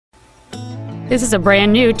This is a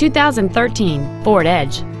brand new 2013 Ford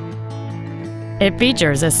Edge. It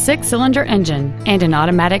features a 6-cylinder engine and an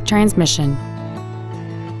automatic transmission.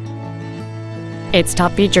 Its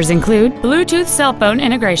top features include Bluetooth cell phone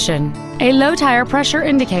integration, a low tire pressure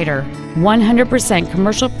indicator, 100%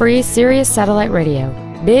 commercial-free Sirius satellite radio,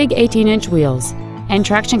 big 18-inch wheels, and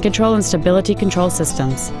traction control and stability control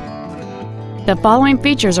systems. The following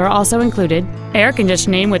features are also included: air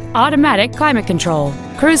conditioning with automatic climate control,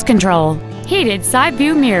 cruise control, heated side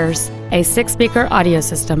view mirrors, a 6-speaker audio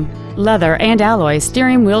system, leather and alloy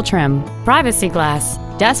steering wheel trim, privacy glass,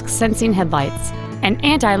 dusk sensing headlights, an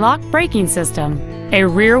anti-lock braking system, a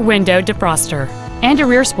rear window defroster, and a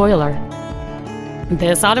rear spoiler.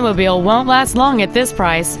 This automobile won't last long at this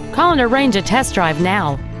price. Call and arrange a test drive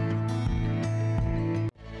now.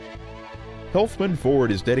 Helfman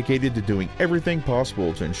Ford is dedicated to doing everything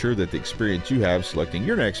possible to ensure that the experience you have selecting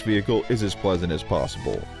your next vehicle is as pleasant as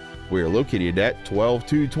possible. We are located at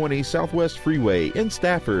 12220 Southwest Freeway in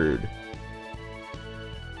Stafford.